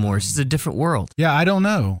like that anymore. It's just a different world. Yeah, I don't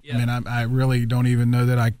know. Yeah. I mean, I really don't even know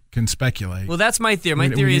that I can speculate. Well, that's my theory. My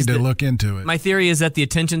theory is we need to look into it. My theory is that the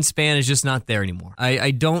attention span is just not there anymore.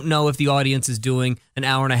 I don't know if the audience is doing an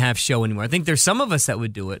hour and a half show anymore. I think there's some of us that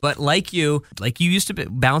would do it, but like you used to be,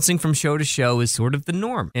 bouncing from show to show is sort of the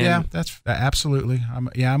norm. And yeah, that's absolutely.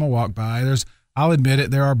 I'm a walk by. I'll admit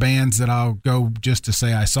it. There are bands that I'll go just to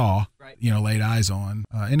say I saw, laid eyes on.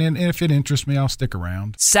 And then if it interests me, I'll stick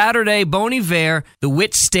around. Saturday, Bon Iver, the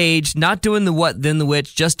Witch stage, not doing the What Then the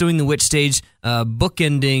Witch, just doing the Witch stage,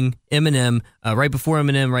 bookending Eminem, right before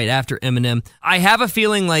Eminem, right after Eminem. I have a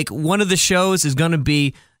feeling like one of the shows is going to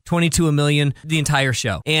be 22 a Million, the entire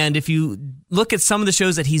show. And if you look at some of the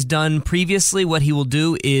shows that he's done previously, what he will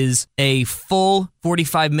do is a full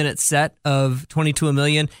 45-minute set of 22 a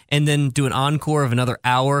Million and then do an encore of another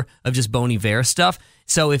hour of just Bon Iver stuff.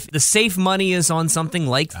 So if the safe money is on something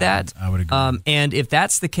like that, I would agree. And if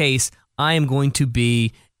that's the case, I am going to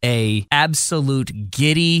be a absolute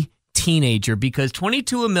giddy teenager, because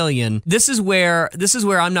 22 a Million, this is where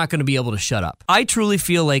I'm not going to be able to shut up. I truly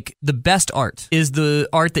feel like the best art is the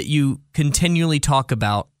art that you continually talk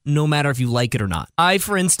about, no matter if you like it or not. I,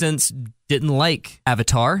 for instance, didn't like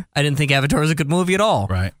Avatar. I didn't think Avatar was a good movie at all.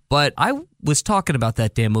 Right. But I was talking about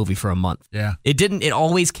that damn movie for a month. Yeah. It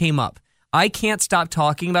always came up. I can't stop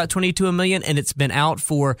talking about 22 a Million, and it's been out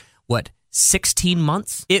for, 16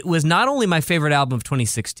 months? It was not only my favorite album of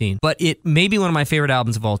 2016, but it may be one of my favorite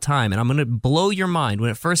albums of all time. And I'm going to blow your mind. When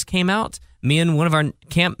it first came out, me and one of our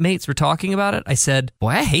camp mates were talking about it. I said,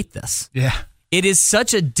 boy, I hate this. Yeah. It is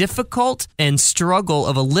such a difficult and struggle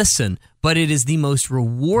of a listen, but it is the most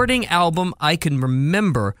rewarding album I can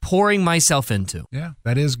remember pouring myself into. Yeah,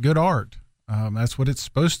 that is good art. That's what it's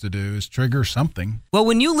supposed to do, is trigger something. Well,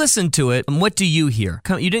 when you listen to it, what do you hear?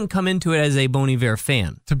 You didn't come into it as a Bon Iver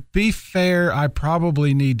fan. To be fair, I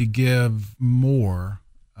probably need to give more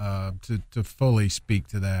to fully speak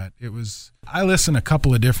to that. I listen a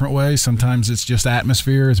couple of different ways. Sometimes it's just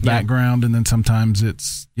atmosphere, it's background, and then sometimes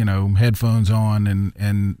it's, headphones on,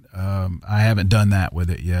 and I haven't done that with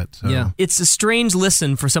it yet. So. Yeah. It's a strange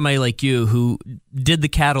listen for somebody like you who did the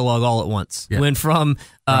catalog all at once. Yeah. Went from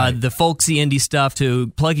the folksy indie stuff to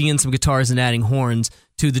plugging in some guitars and adding horns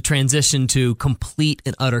to the transition to complete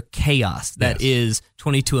and utter chaos that is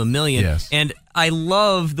 22 a Million. Yes. And I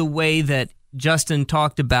love the way that Justin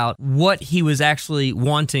talked about what he was actually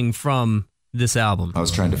wanting from this album. I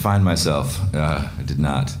was trying to find myself. I did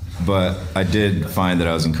not. But I did find that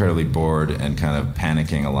I was incredibly bored and kind of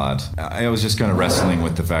panicking a lot. I was just kind of wrestling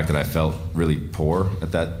with the fact that I felt really poor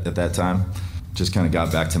at that time. Just kind of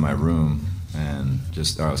got back to my room and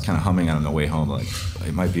I was kind of humming on the way home, like,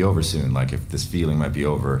 it might be over soon, like if this feeling might be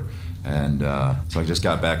over. And so I just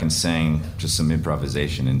got back and sang just some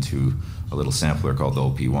improvisation into a little sampler called the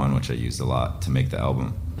OP1, which I used a lot to make the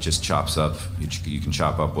album. It just chops up. You can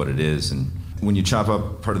chop up what it is, and when you chop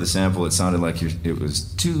up part of the sample, it sounded like it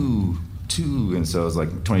was 2, and so it was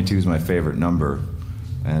like 22 is my favorite number.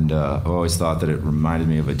 And I've always thought that it reminded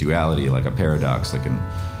me of a duality, like a paradox, like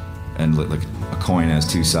a coin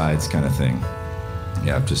has two sides kind of thing.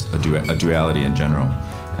 Yeah, just a duality in general.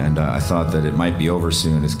 And I thought that it might be over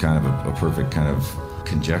soon is kind of a perfect kind of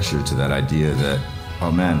conjecture to that idea that,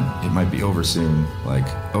 oh man, it might be over soon. Like,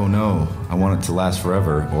 oh no, I want it to last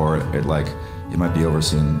forever. Or it might be over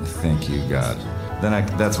soon. Thank you, God.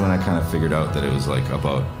 That's when I kind of figured out that it was like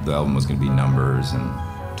about the album was going to be numbers and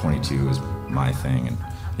 22 was my thing. And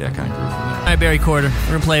yeah, I kind of grew from there. All right, Barry Corder, we're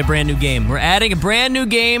going to play a brand new game. We're adding a brand new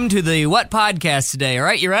game to the What Podcast today. All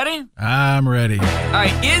right, you ready? I'm ready. All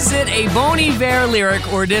right, is it a Bon Iver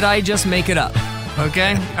lyric or did I just make it up?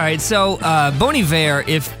 Okay? All right, so Bon Iver,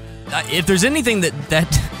 if there's anything that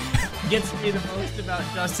gets me the most about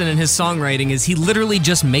Justin and his songwriting is he literally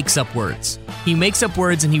just makes up words. He makes up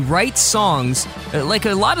words and he writes songs. Like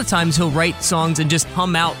a lot of times he'll write songs and just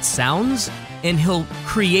hum out sounds, and he'll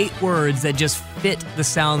create words that just fit the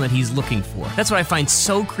sound that he's looking for. That's what I find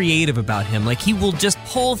so creative about him. Like, he will just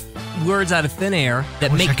pull words out of thin air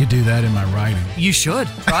that I could do that in my writing. You should.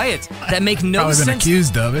 Try it. That make no Probably sense. Been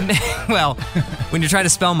accused of it. Well, when you're trying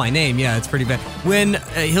to spell my name, yeah, it's pretty bad. When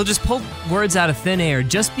he'll just pull words out of thin air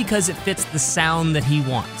just because it fits the sound that he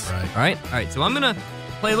wants. Right. All right, so I'm going to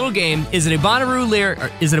play a little game. Is it a Bonnaroo lyric,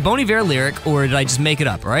 or is it a Bon Iver lyric, or did I just make it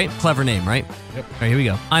up, all right? Clever name, right? Yep. All right, here we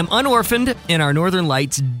go. I'm unorphaned in our northern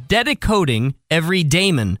lights, dedicoating every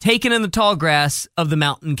daemon taken in the tall grass of the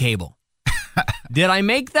mountain cable. Did I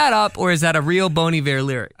make that up, or is that a real Bon Iver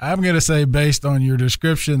lyric? I'm going to say, based on your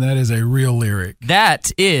description, that is a real lyric.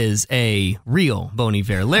 That is a real Bon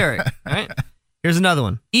Iver lyric, all right? Here's another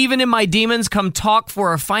one. Even in my demons come talk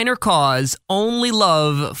for a finer cause, only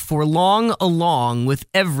love for long along with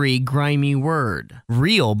every grimy word.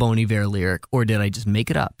 Real Bon Iver lyric, or did I just make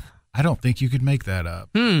it up? I don't think you could make that up.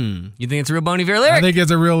 You think it's a real Bon Iver lyric? I think it's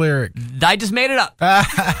a real lyric. I just made it up.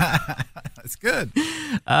 That's good.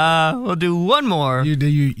 We'll do one more.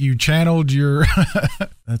 You channeled your...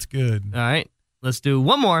 That's good. All right. Let's do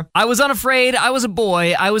one more. I was unafraid, I was a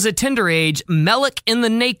boy, I was a tender age, Melic in the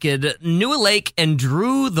naked, knew a lake, and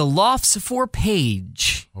drew the lofts for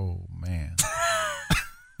page. Oh, man.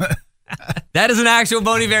 That is an actual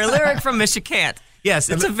Bon Iver lyric from Michigan.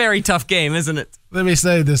 Yes, it's a very tough game, isn't it? Let me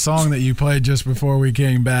say, the song that you played just before we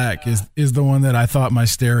came back is the one that I thought my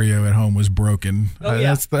stereo at home was broken. Oh,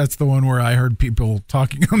 yeah. That's the one where I heard people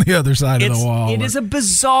talking on the other side of the wall. It is a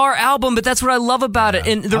bizarre album, but that's what I love about it.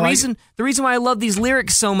 And the reason why I love these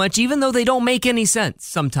lyrics so much, even though they don't make any sense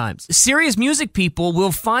sometimes, serious music people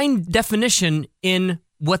will find definition in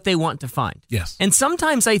what they want to find. Yes. And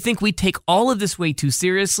sometimes I think we take all of this way too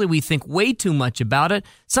seriously. We think way too much about it.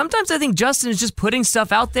 Sometimes I think Justin is just putting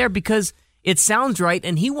stuff out there because it sounds right,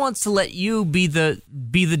 and he wants to let you be the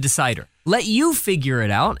decider. Let you figure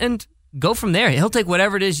it out and go from there. He'll take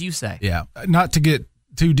whatever it is you say. Yeah. Not to get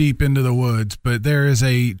too deep into the woods, but there is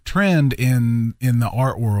a trend in the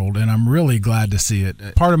art world, and I'm really glad to see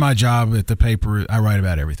it. Part of my job at the paper, I write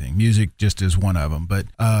about everything. Music just is one of them, but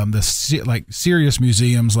serious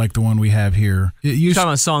museums like the one we have here. You're talking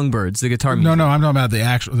about Songbirds, the guitar museum. No, I'm talking about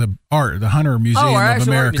the art, the Hunter Museum of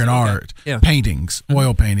American Art. Okay. Yeah. Paintings,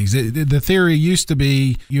 oil paintings. The theory used to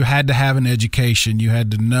be you had to have an education. You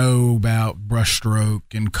had to know about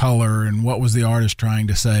brushstroke and color and what was the artist trying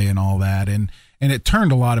to say and all that. And it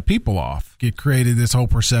turned a lot of people off. It created this whole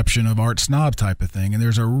perception of art snob type of thing. And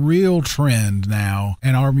there's a real trend now,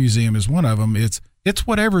 and our museum is one of them. It's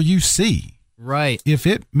whatever you see. Right. If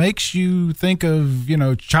it makes you think of,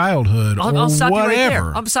 childhood I'll stop whatever. You right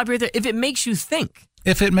there. I'll stop you right there. If it makes you think.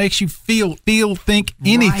 If it makes you think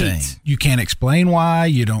anything. Right. You can't explain why,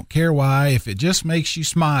 you don't care why. If it just makes you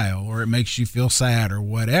smile or it makes you feel sad or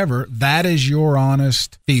whatever, that is your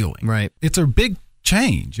honest feeling. Right. It's a big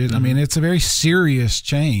change. I mean, it's a very serious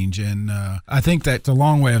change, and I think that's a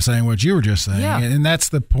long way of saying what you were just saying. Yeah. And that's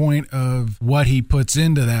the point of what he puts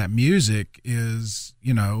into that music is,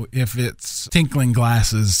 if it's tinkling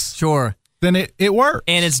glasses, sure, then it works.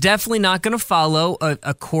 And it's definitely not going to follow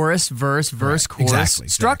a chorus, verse, chorus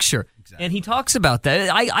structure. Exactly. And he talks about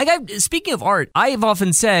that. Speaking of art, I've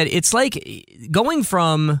often said it's like going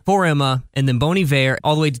from Forema and then Bon Iver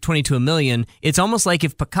all the way to 22 a Million. It's almost like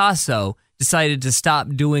if Picasso decided to stop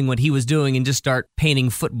doing what he was doing and just start painting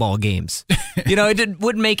football games. It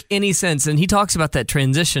wouldn't make any sense. And he talks about that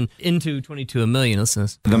transition into 22 a Million. Listen to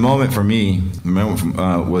this. The moment for me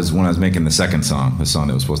was when I was making the second song, the song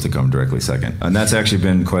that was supposed to come directly second. And that's actually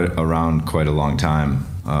been quite a long time.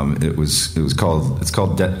 It's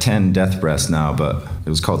called 10 Death Breaths now, but it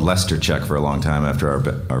was called Lester Check for a long time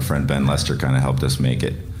after our friend Ben Lester kind of helped us make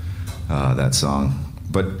it, that song.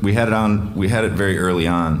 But we had it very early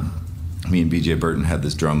on. Me and BJ Burton had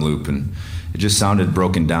this drum loop, and it just sounded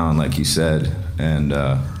broken down, like you said, and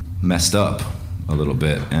messed up a little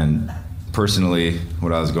bit. And personally,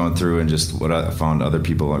 what I was going through and just what I found other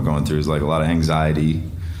people are going through is like a lot of anxiety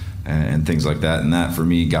and things like that. And that, for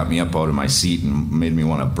me, got me up out of my seat and made me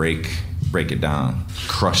want to break it down,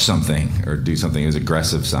 crush something, or do something that was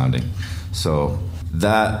aggressive sounding. So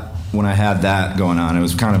when I had that going on, it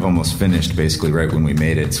was kind of almost finished basically right when we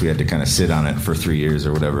made it. So we had to kind of sit on it for 3 years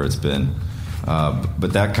or whatever it's been.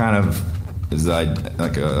 But that kind of is like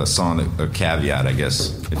a song, a caveat, I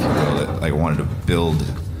guess, if you will, that I wanted to build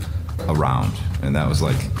around. And that was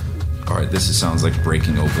like, all right, this sounds like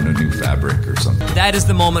breaking open a new fabric or something. That is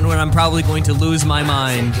the moment when I'm probably going to lose my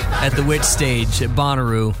mind at the Witch stage at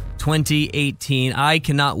Bonnaroo 2018. I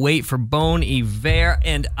cannot wait for Bon Iver,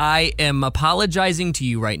 and I am apologizing to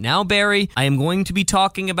you right now, Barry. I am going to be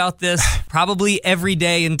talking about this probably every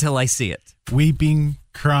day until I see it. Weeping,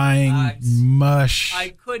 crying, mush. I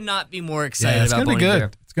could not be more excited about Bon Iver. It's going to be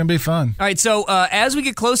good. It's going to be fun. All right, so as we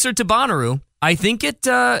get closer to Bonnaroo, I think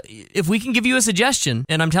if we can give you a suggestion,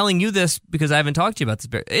 and I'm telling you this because I haven't talked to you about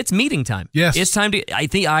this, it's meeting time. Yes. It's time to,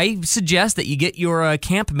 I suggest that you get your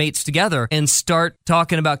camp mates together and start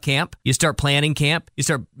talking about camp. You start planning camp. You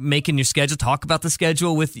start making your schedule, talk about the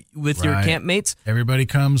schedule with your camp mates. Everybody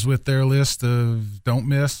comes with their list of don't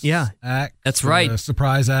miss acts. That's right.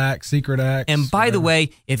 Surprise acts, secret acts. And by the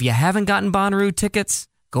way, if you haven't gotten Bonnaroo tickets,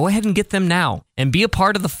 go ahead and get them now and be a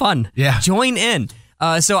part of the fun. Yeah. Join in.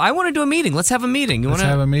 So I want to do a meeting. Let's have a meeting. Let's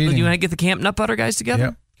have a meeting. You want to get the Camp Nut Butter guys together?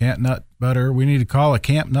 Yep. Camp Nut Butter. We need to call a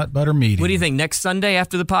Camp Nut Butter meeting. What do you think? Next Sunday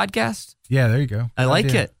after the podcast? Yeah, there you go. I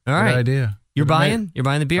like it. All right. Good idea. You're buying? You're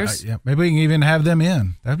buying the beers? Yeah. Maybe we can even have them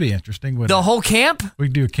in. That'd be interesting. The whole camp? We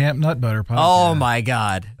could do a Camp Nut Butter podcast. Oh, my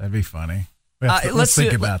God. That'd be funny. Let's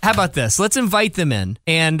think about that. How about this? Let's invite them in,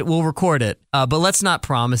 and we'll record it. But let's not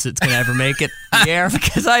promise it's going to ever make it in the air,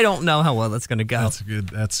 because I don't know how well that's going to go.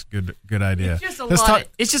 That's good idea. It's just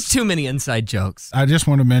it's just too many inside jokes. I just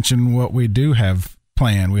want to mention what we do have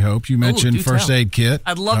planned. We hope you mentioned First Aid Kit.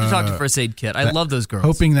 I'd love to talk to First Aid Kit. I love those girls.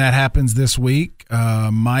 Hoping that happens this week.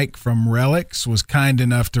 Mike from Relics was kind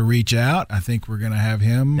enough to reach out. I think we're going to have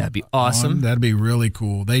him. That'd be awesome. That'd be really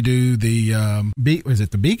cool. They do the was it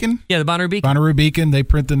the Beacon? Yeah, the Bonnaroo Beacon. Bonnaroo Beacon. They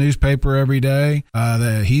print the newspaper every day.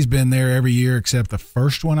 He's been there every year except the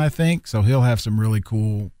first one, I think. So he'll have some really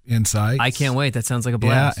cool insights. I can't wait. That sounds like a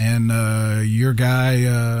blast. Yeah, and your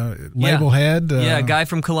guy, label head. A guy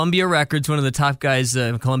from Columbia Records, one of the top guys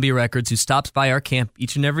at Columbia Records, who stops by our camp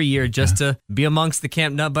each and every year just to be amongst the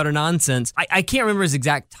Camp Nut Butter nonsense. I can't remember his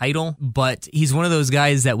exact title, but he's one of those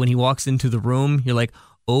guys that when he walks into the room, you're like,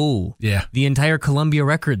 oh, yeah, the entire Columbia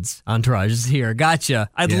Records entourage is here. Gotcha.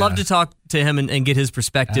 I'd love to talk to him and get his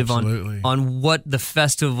perspective on what the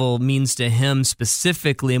festival means to him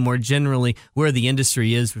specifically, and more generally where the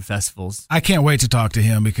industry is with festivals. I can't wait to talk to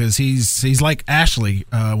him because he's like Ashley.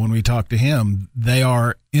 When we talk to him, they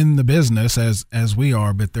are in the business as we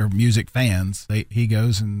are, but they're music fans. He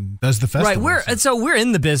goes and does the festival. Right. We're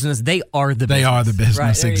in the business. They are the business. They are the business.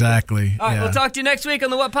 Right, exactly. All right. We'll talk to you next week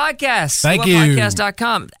on The What Podcast. Thank you.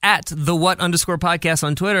 TheWhatPodcast.com, at @TheWhat_podcast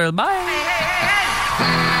on Twitter. Bye.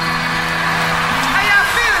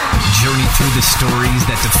 Journey through the stories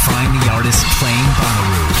that define the artists playing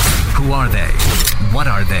Bonnaroo. Who are they? What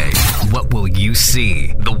are they? What will you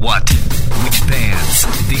see? The what? Which bands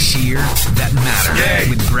this year that matter? Yay.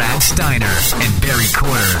 With Brad Steiner and Barry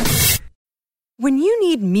Corder. When you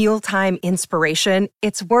need mealtime inspiration,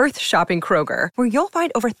 it's worth shopping Kroger, where you'll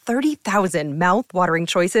find over 30,000 mouth-watering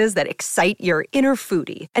choices that excite your inner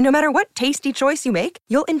foodie. And no matter what tasty choice you make,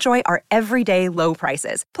 you'll enjoy our everyday low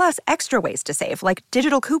prices, plus extra ways to save, like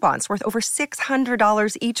digital coupons worth over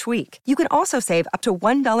 $600 each week. You can also save up to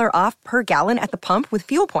 $1 off per gallon at the pump with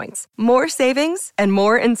fuel points. More savings and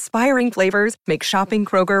more inspiring flavors make shopping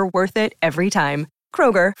Kroger worth it every time.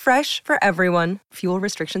 Kroger, fresh for everyone. Fuel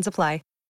restrictions apply.